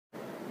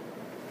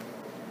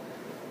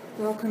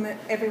Welcome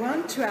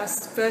everyone to our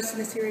first in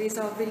a series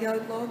of video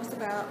blogs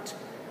about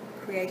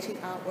creating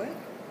artwork.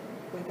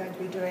 We're going to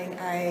be doing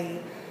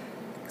a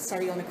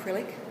study on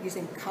acrylic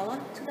using colour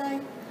today.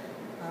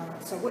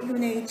 So what you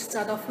need to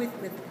start off with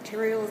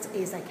materials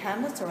is a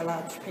canvas or a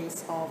large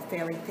piece of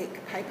fairly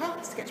thick paper,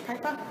 sketch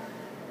paper.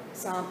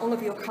 All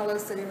of your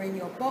colours that are in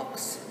your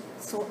box,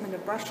 assortment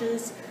of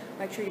brushes.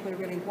 Make sure you've got a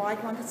really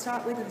wide one to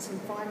start with and some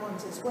fine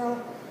ones as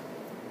well.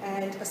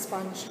 And a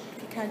sponge.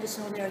 If you can, just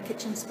an ordinary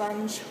kitchen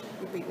sponge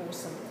would be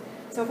awesome.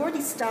 So I've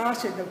already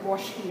started the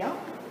wash here.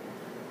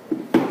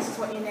 This is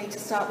what you need to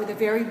start with, a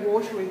very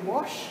watery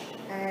wash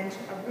and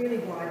a really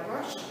wide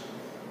brush.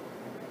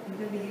 I'm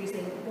going to be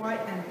using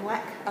white and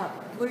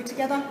blue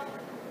together,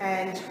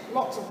 and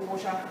lots of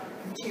water,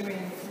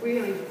 continuing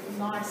really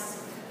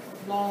nice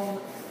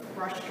long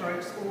brush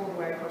strokes all the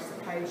way across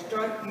the page.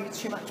 Don't use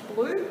too much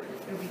blue,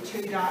 it'll be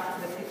too dark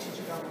for the picture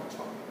to go on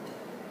top.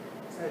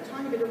 So a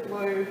tiny bit of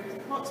blue,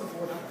 lots of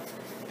water,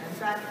 and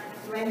back,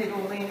 blend it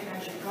all in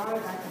as you go,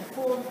 back and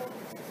forth.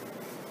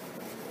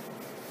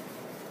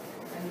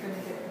 And you're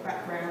going to get the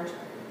background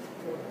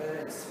for the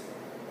birds.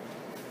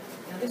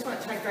 Now this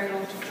won't take very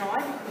long to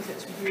dry because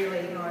it's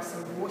really nice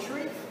and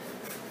watery,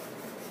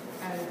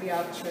 and we'll be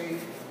able to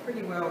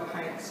pretty well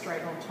paint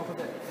straight on top of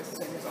it as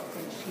soon as I've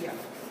finished here.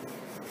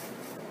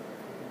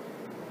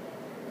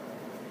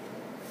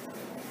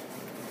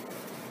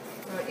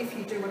 So if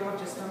you do what I've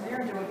just done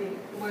there and do a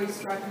big blue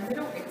stroke in the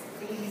middle, it's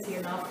easy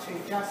enough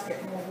to just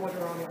get more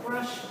water on your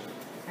brush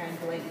and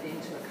blend it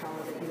into the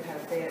colour that you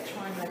have there.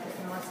 Try and make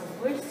it nice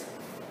and loose,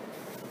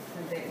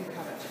 and there you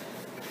have it.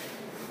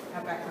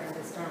 Our background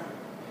is done.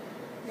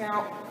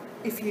 Now,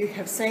 if you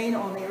have seen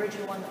on the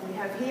original one that we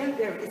have here,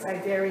 there is a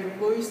very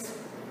loose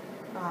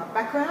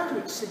background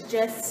which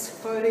suggests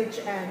foliage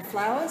and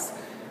flowers,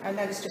 and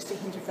that is just a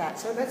hint of that.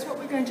 So that's what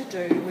we're going to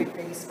do with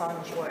the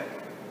sponge work.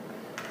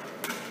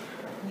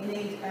 You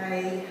need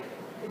a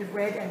bit of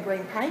red and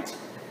green paint,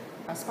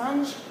 a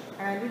sponge,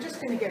 and we're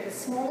just going to get the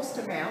smallest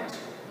amount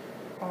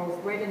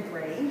of red and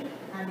green,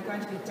 and you're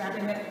going to be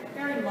dabbing it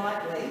very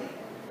lightly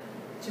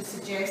to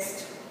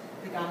suggest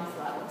the gum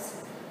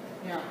flowers.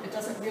 Now, it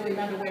doesn't really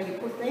matter where you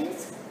put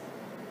these,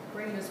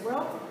 green as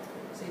well.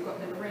 So you've got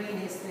the green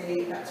that's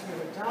really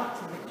dark,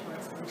 so I'm going to try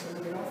and sponge a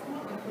little bit off.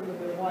 I'm going to put a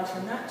little bit of white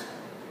in that.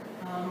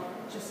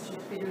 Just a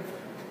bit of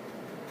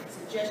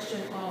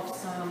suggestion of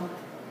some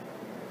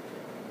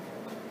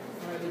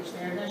foliage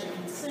there, and as you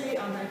can see,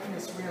 I'm making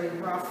this really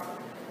rough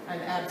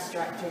and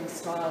abstract in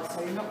style, so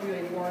you're not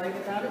really worried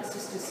about it. It's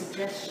just a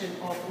suggestion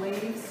of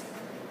leaves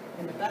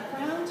in the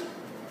background,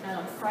 and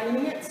I'm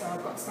framing it, so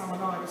I've got some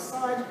on either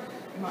side.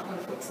 You might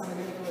want to put some in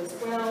the middle as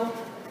well.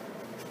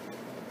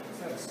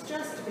 So it's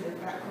just a bit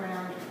of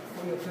background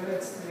for your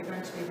birds that are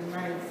going to be the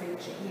main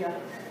feature here.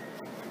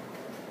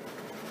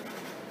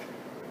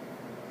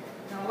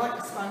 Now I like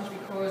the sponge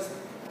because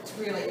it's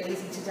really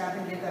easy to dab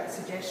and give that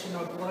suggestion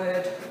of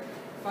blurred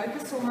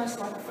focus, almost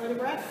like a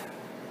photograph,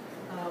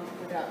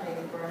 without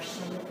needing brush.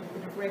 So I'm going to put a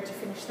bit of red to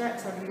finish that,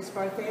 so I've used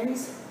both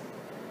ends.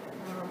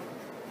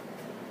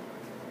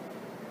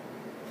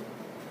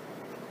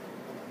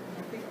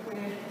 I think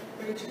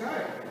we're ready to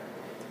go.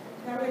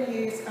 Now we're going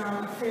to use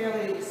a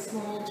fairly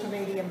small to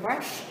medium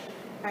brush,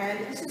 and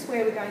this is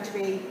where we're going to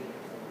be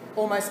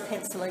almost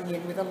penciling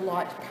in with a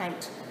light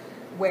paint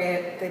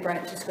where the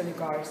branch is going to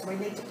go. So we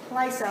need to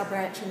place our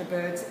branch and the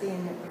birds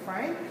in the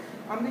frame.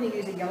 I'm going to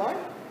use a yellow.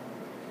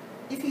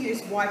 If you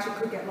use white, it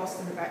could get lost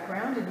in the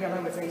background, and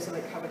yellow is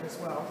easily covered as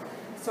well.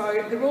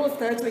 So the rule of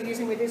thirds we're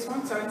using with this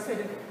one, so instead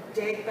of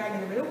dead bang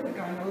in the middle, we're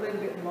going a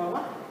little bit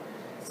lower.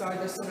 So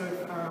the sort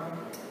of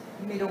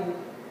middle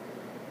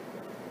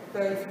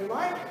third, if you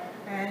like,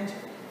 and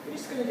we're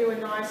just going to do a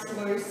nice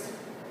loose,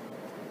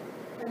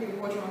 plenty of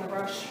water on the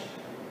brush,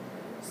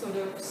 sort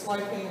of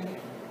sloping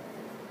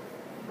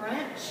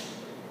branch.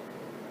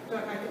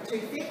 Don't make it too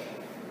thick.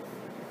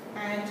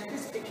 And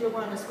this particular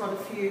one has got a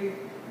few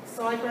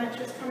side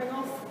branches coming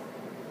off,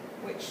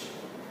 which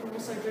we'll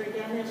also do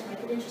down there to make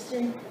it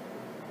interesting,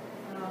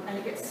 and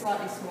it gets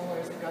slightly smaller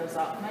as it goes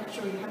up. Make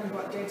sure you haven't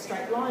got dead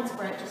straight lines,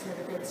 branches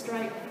never dead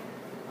straight,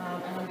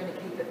 and I'm going to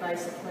keep it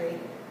basically,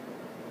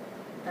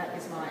 that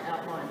is my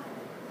outline.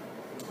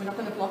 We're not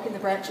going to block in the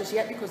branches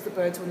yet because the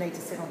birds will need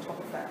to sit on top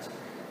of that.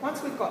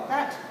 Once we've got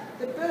that,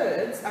 the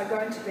birds are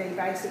going to be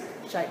basic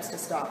shapes to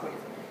start with.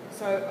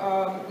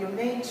 So you'll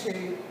need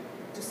to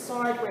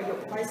decide where your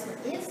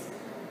placement is.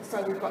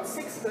 So we've got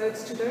 6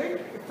 birds to do.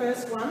 The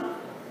first one,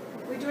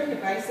 we're doing a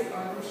basic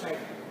oval shape,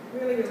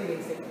 really, really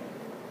easy.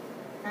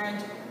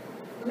 And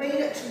lean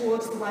it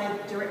towards the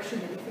direction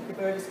that you think the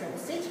bird is going to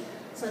sit.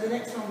 So the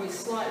next one we're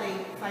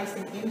slightly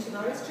facing into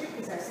those two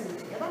because they're sitting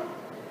together.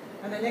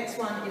 And the next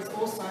one is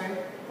also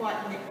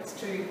quite next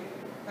to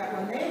that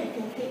one there. You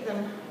can keep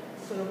them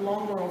sort of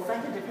longer or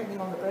fatter depending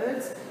on the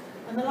birds.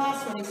 And the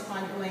last one is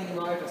kind of leaning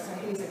over, so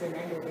he's at an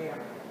angle there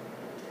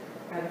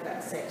out of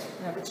that set.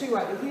 Now the two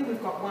over here,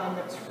 we've got one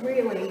that's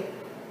really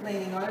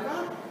leaning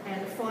over,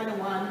 and the final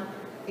one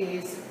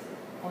is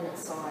on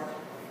its side.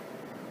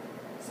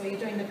 So you're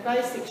doing the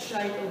basic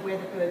shape of where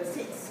the bird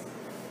sits.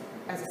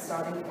 as a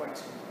starting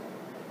point.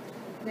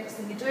 Next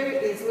thing you do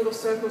is little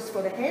circles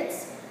for the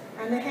heads,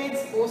 and the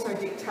heads also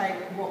dictate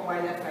what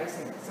way they're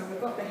facing. So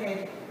we've got the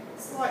head,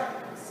 slight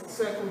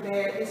circle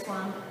there, this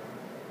one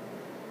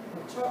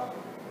on top.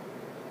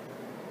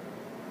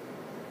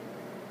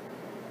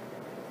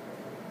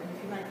 And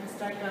if you make a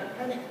mistake, don't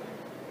panic,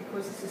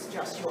 because this is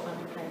just your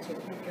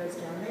underpainting. Head goes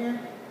down there,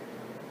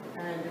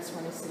 and this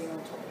one is sitting on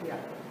top here.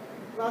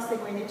 Last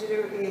thing we need to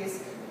do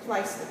is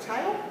place the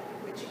tail,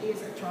 which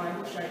is a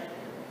triangle shape.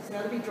 So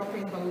that'll be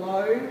dropping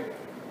below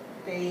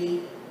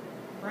the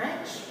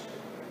branch.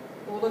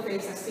 All of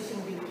these are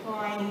sitting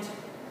behind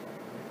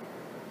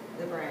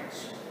the branch,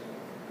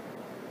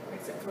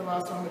 except for the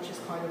last one, which is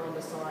kind of on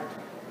the side.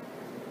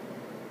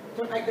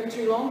 Don't make them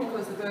too long,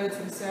 because the birds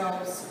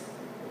themselves,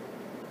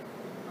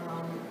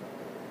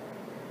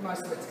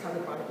 most of it's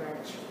covered by the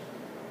branch.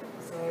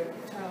 So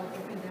tail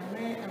dropping down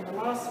there, and the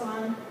last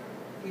one,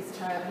 his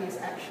tail, he's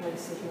actually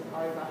sitting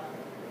over,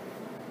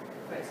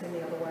 facing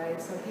the other way.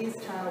 So his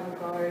tail will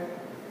go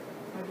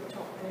over the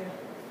top there,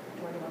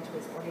 joining onto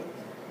his body.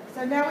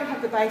 So now we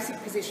have the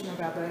basic position of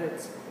our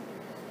birds.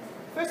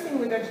 First thing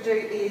we're going to do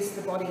is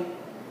the body.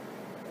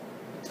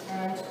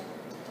 And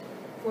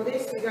for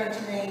this, we're going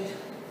to need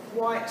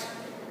white,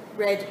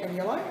 red and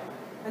yellow.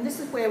 And this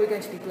is where we're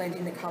going to be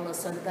blending the colours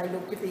so that they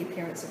give the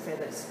appearance of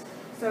feathers.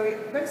 So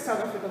we're going to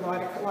start off with the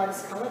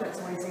lightest colour, that's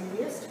always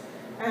easiest.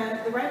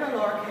 And the rainbow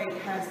lorikeet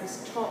has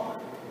this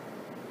top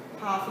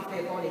half of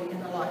their body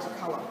in the lighter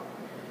colour.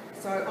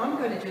 So I'm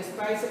going to just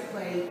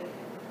basically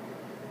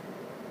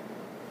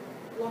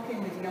lock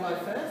in with yellow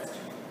first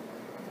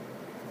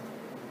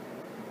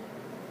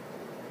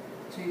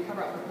to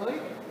cover up the blue.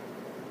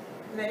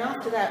 And then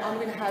after that, I'm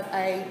going to have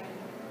a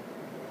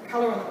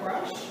colour on the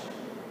brush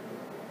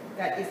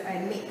that is a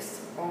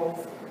mix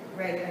of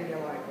red and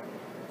yellow.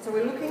 So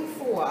we're looking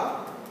for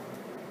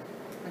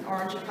an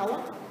orangey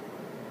colour.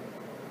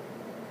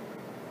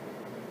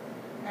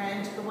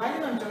 And the way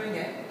that I'm doing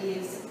it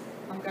is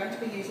I'm going to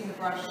be using the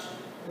brush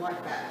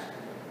like that,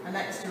 and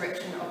that's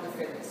direction of the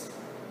feathers.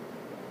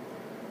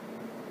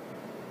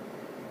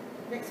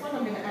 Next one,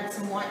 I'm going to add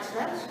some white to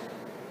that.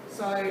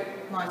 So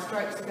my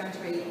strokes are going to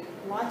be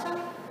lighter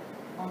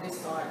on this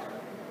side.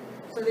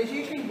 So there's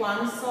usually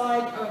one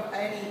side of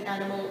any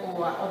animal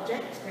or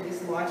object that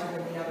is lighter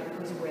than the other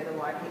because of where the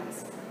light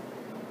hits.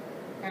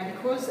 And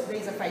because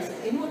these are facing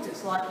inwards,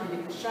 it's likely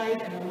to be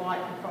shade, and the light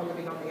will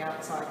probably be on the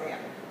outside there,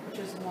 which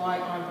is why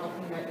I'm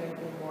blocking that in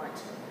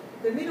white.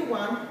 The middle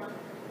one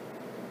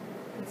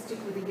can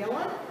stick with the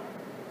yellow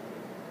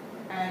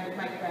and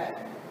make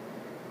that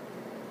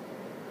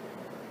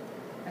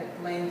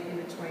a blend in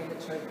between the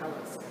two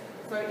colours.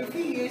 So if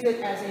you use it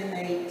as in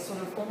the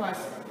sort of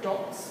almost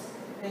dots,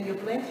 then you're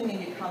blending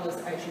in your colours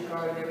as you go,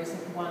 and there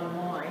isn't one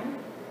line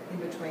in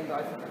between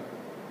both of them.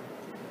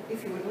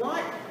 If you would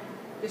like,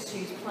 just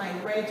use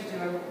plain red to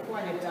do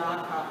quite a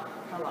darker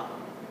colour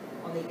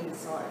on the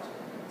inside.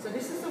 So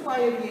this is a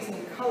way of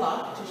using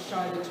colour to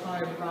show the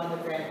tone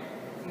rather than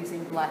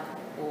using black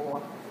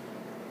or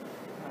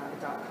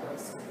dark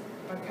colours.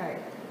 Okay,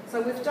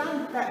 so we've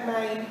done that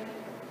main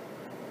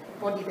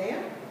body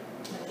there.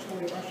 Make sure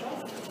we brush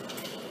off.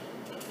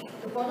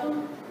 The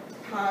bottom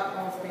part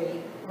of the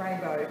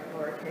rainbow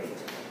lorikeet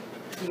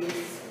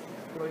is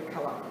blue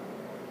colour.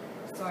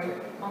 So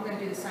I'm going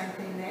to do the same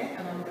thing there,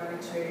 and I'm going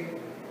to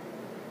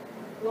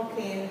lock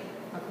in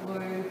a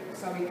blue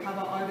so we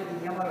cover over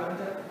the yellow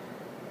under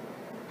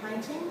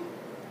painting,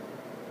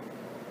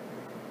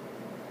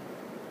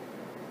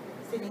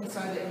 sitting so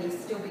that he's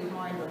still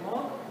behind the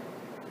log.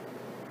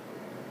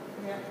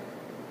 Yeah.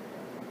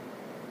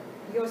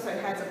 He also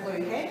has a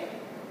blue head.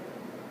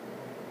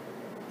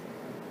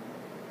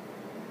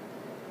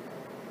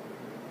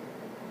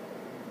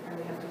 And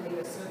we have to leave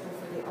a circle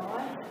for the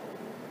eye,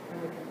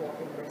 and we can block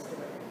in the rest of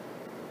it.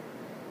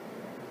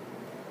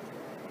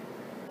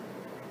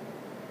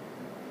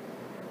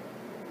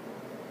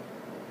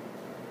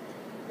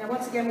 Now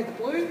once again with the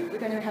blue, we're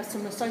going to have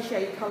some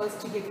associated colours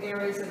to give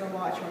areas that are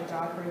lighter and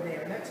darker in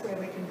there, and that's where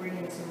we can bring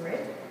in some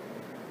red.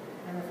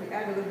 And if we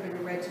add a little bit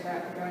of red to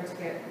that, we're going to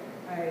get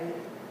a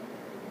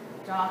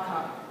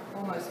darker,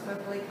 almost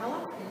purpley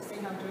colour. You can see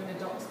how I'm doing the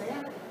dots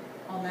there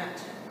on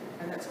that,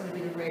 and that's going to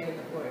be the red and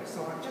the blue.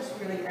 So I'm just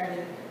really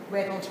adding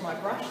red onto my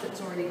brush that's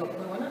already got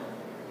blue on it,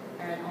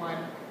 and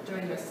I'm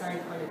doing the same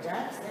kind of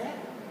dabs there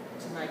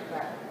to make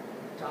that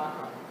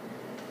darker.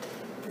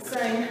 The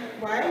same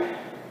way,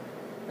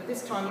 but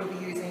this time you'll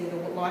be using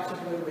the lighter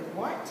blue with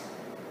white.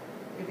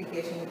 You'll be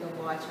getting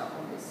the lighter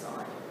on this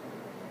side.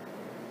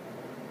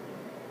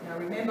 Now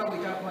remember,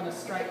 we don't want a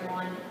straight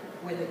line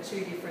where the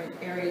two different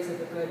areas of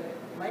the bird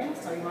blend,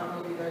 so you might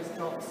want to do those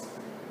dots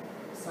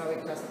so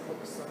it doesn't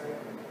look so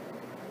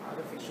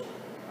artificial.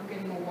 I'm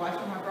getting more white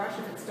on my brush.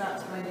 If it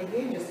starts blending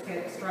in, just get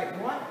it straight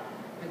white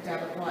and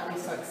dab it lightly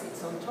so it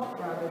sits on top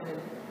rather than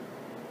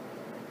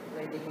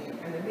blending in.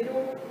 And the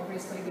middle,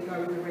 obviously we go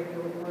with the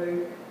regular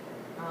blue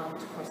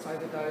to cross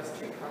over those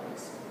two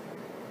colours.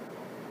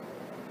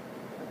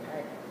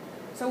 Okay,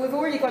 so we've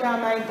already got our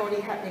main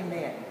body happening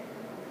there.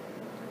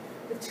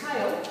 The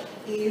tail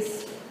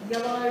is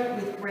yellow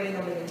with green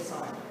on the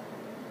inside.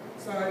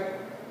 So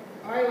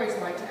I always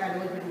like to add a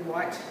little bit of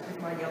white with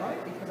my yellow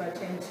because I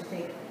tend to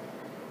think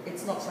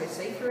it's not so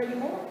see-through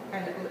anymore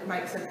and it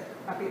makes it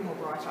a bit more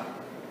brighter.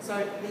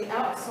 So the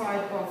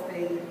outside of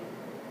the,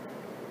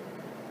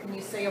 can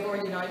you see I've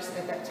already noticed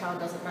that that tail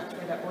doesn't match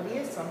where that body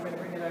is, so I'm going to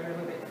bring it over a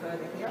little bit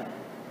further here.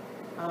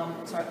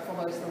 So it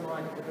follows the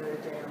line of the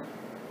bird down.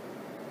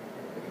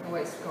 We can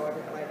always go over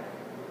that later.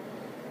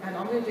 And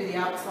I'm going to do the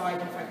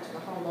outside, in fact, the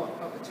whole lot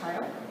of the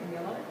tail in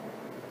yellow.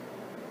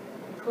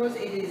 Because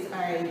it is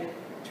a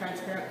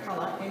transparent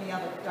colour, any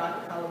other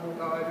darker colour will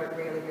go over it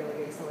really,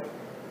 really easily.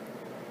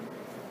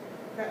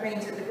 That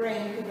means that the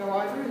green can go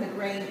over, and the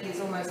green is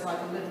almost like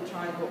a little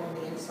triangle on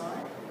the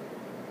inside.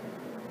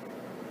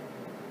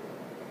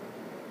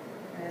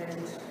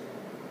 And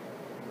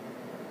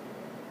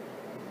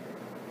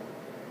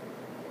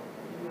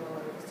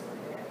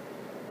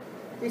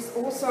this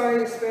also,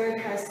 this bird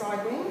has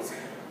side wings,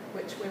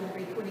 which we will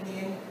be putting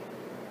in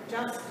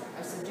just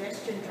a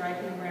suggestion,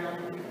 draping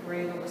around with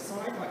green on the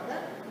side like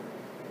that,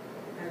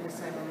 and the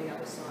same on the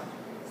other side.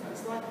 So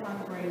it's like one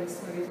green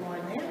smooth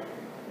line there.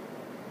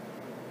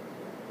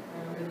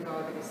 And I'm going to go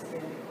over this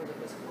again because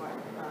it was quite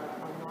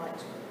a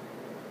light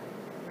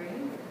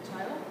green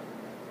tail.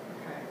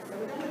 Okay, so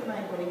we're done with the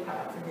main body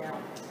part for now.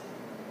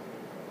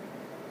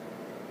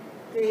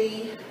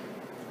 The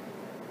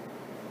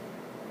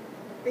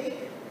beak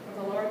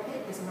of the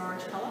lorikeet is an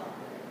orange colour,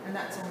 and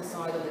that's on the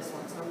side of this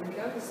one. So I'm going to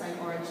go with the same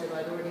orange that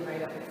I'd already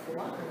made up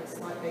before, and a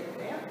slight beak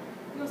there.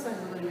 He also has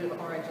a little bit of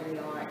orange in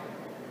the eye,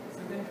 so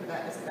I'm going to put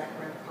that as a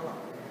background colour.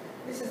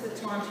 This is the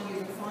time to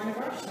use a finer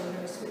brush, so I'm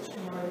going to switch to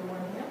my other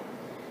one here.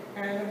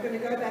 And I'm going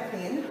to go back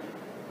in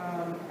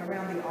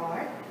around the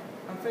eye.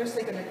 I'm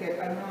firstly going to get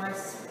a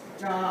nice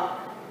dark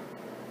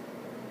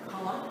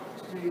colour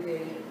to do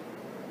the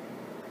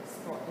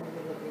spot in the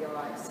middle of the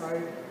eye.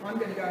 So I'm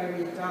going to go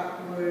with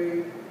dark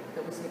blue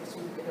that was mixed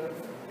with a bit of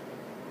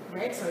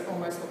red, so it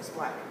almost looks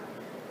black.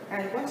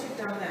 And once you've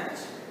done that,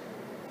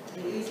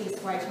 the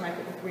easiest way to make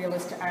it look real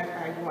is to add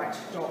a white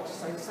dot.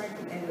 So same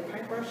thing, end of the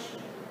paintbrush,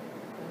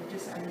 and we're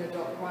just adding a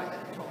dot right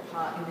at the top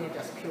part in there,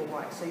 just pure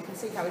white. So you can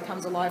see how it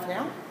comes alive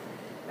now.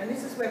 And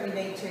this is where we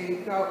need to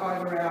go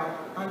over our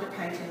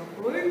underpainting of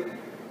blue,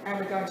 and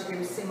we're going to do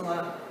a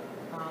similar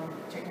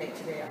technique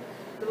to there.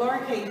 The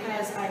lorikeet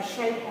has a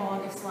shape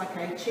on, it's like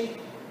a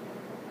cheek,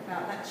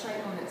 about that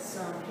shape on its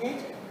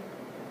head,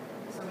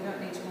 so we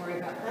don't need to worry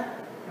about that.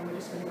 And we're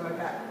just going to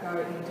go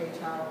in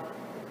detail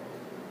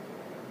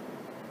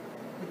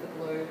with the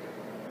blue.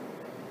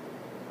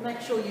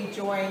 Make sure you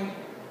join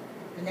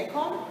the neck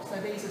on,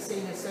 so these are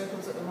seen as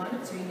circles at the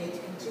moment, so you need to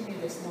continue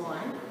this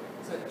line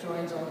so it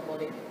joins on the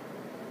body.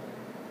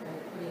 And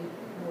putting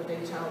more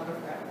detail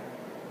of that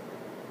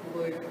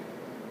blue in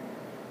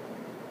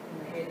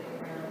the head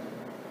around.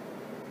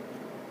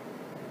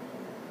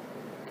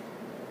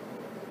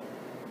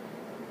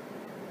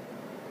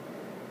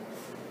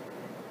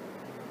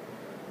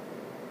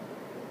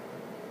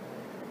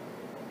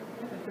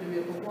 Put a bit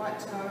of a white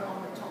toe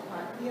on the top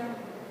part here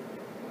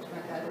to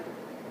make that look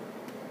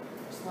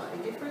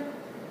slightly different.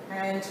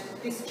 And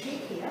this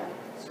cheek here,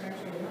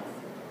 strangely enough,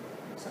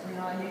 something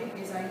I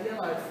knew, is a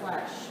yellow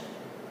flash.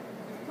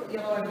 If you put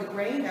yellow over the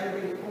green, that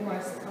would be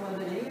almost the colour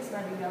that it is,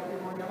 maybe a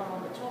bit more yellow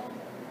on the top,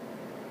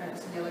 and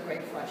it's a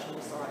yellow-green flash on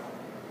the side.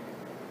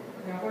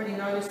 Now I've already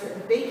noticed that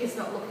the beak is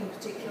not looking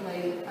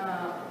particularly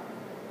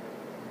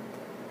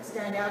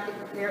stand out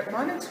there at the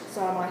moment,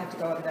 so I might have to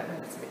go over that when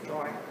it's a bit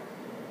dry.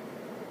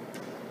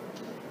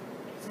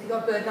 So you've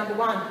got bird number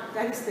one.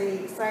 That is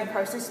the same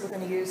process we're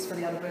going to use for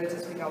the other birds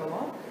as we go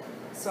along.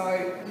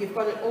 So you've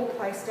got it all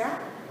placed out.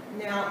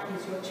 Now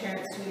is your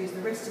chance to use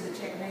the rest of the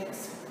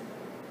techniques,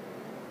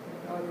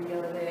 go over the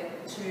yellow there,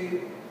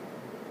 to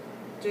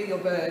do your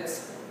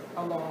birds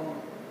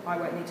along. I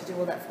won't need to do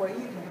all that for you,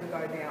 you can have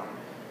a go now.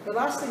 The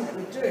last thing that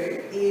we do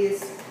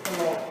is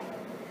the log.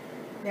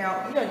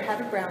 Now you don't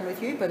have a brown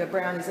with you, but a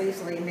brown is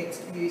easily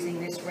mixed using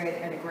this red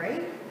and a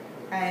green.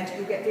 And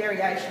you'll get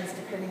variations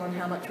depending on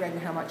how much red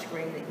and how much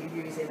green that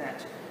you use in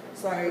that.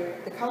 So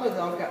the colour that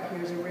I've got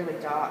here is a really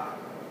dark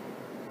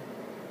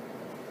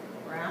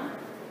brown.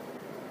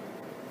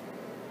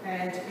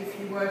 And if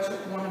you were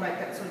to want to make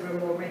that sort of a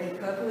more reddy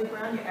purpley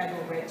brown, you add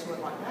more red to it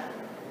like that.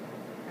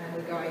 And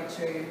we're going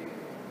to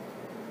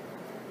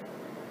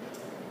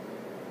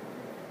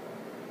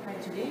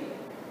paint it in.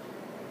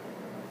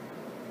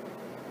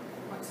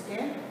 Once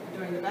again, we're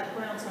doing the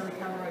background, so we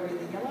cover over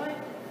the yellow.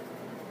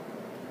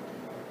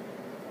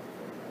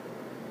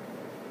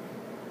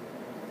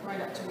 Right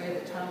up to where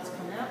the tails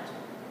come out.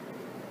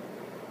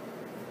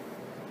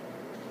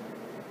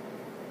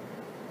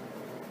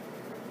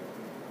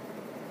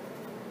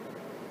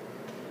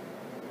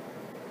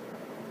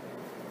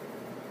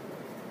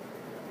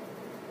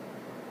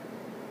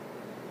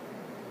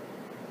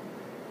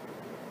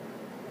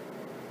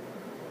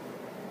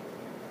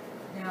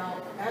 Now,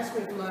 as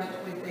we've learnt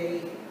with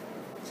the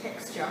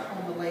texture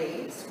on the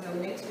leaves, we'll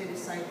need to do the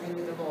same thing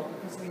with the log,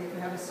 because when you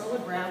have a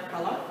solid brown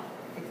colour,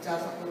 it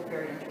doesn't look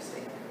very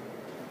interesting.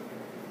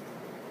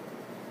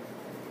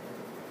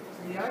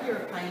 So the idea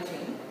of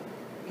painting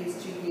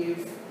is to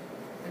give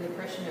an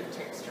impression of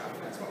texture.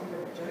 That's what we're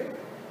going to do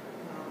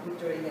with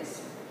doing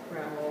this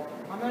brown log.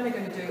 I'm only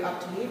going to do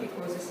up to here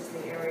because this is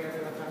the area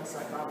that I've done so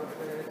far with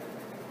the...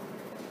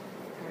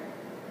 Okay.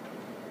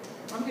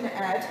 I'm going to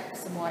add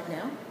some white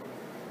now.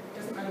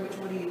 Doesn't matter which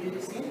order you do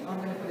this in, I'm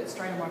going to put it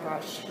straight on my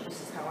brush.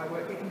 This is how I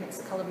work. You can mix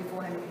the colour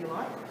beforehand if you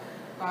like.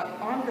 But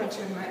I'm going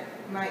to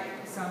make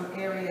some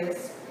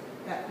areas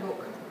that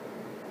look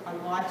a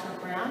lighter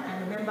brown.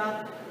 And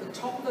remember, the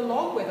top of the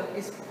log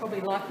is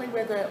probably likely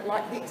where the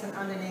light hits, and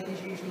underneath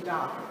is usually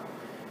darker.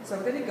 So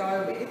we're going to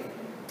go with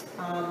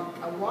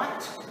a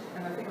white,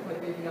 and I think I've got a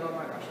bit of yellow on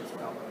my brush as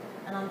well.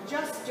 And I'm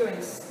just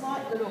doing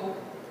slight little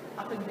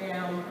up and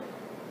down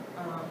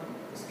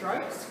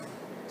strokes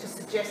to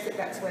suggest that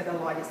that's where the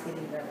light is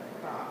hitting the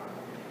bark.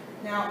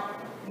 Now,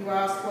 you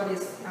ask how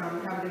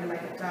we're going to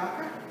make it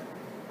darker.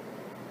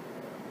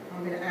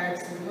 I'm going to add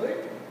some blue,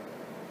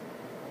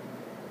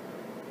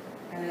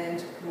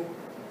 and we'll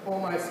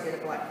almost get a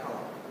black colour.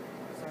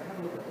 So have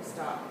a look at the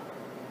start.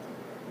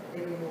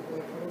 Even more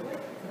blue probably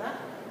for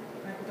that,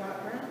 make a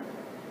dark brown.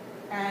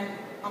 And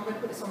I'm going to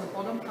put this on the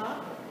bottom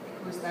part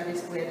because that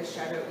is where the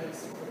shadow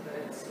is for the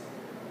birds.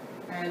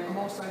 And I'm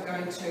also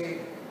going to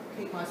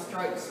keep my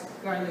strokes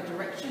going the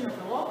direction of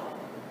the log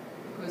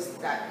because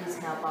that is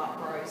how bark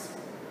grows.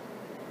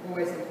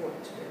 Always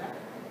important to do that.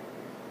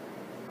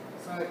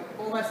 So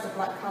almost a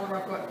black colour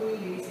I've got here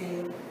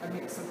using a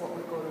mix of what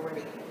we've got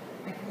already.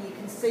 And you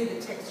can see the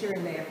texture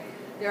in there.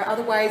 There are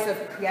other ways of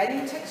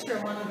creating texture,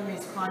 and one of them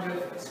is kind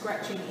of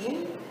scratching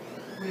in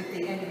with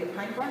the end of your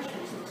paintbrush,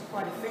 which looks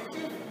quite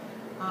effective.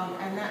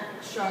 And that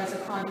shows a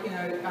kind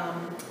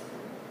of,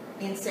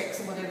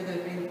 insects or whatever that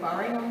have been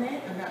burrowing on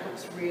there, and that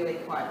looks really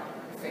quite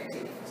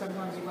effective.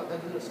 Sometimes you've got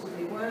those little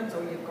squiggly worms,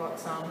 or you've got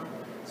some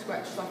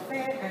scratches off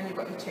there, and you've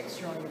got your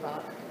texture on your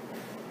bark.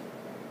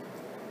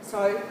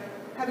 So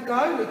have a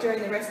go. We're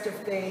doing the rest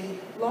of the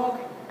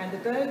log and the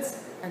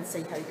birds, and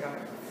see how you go.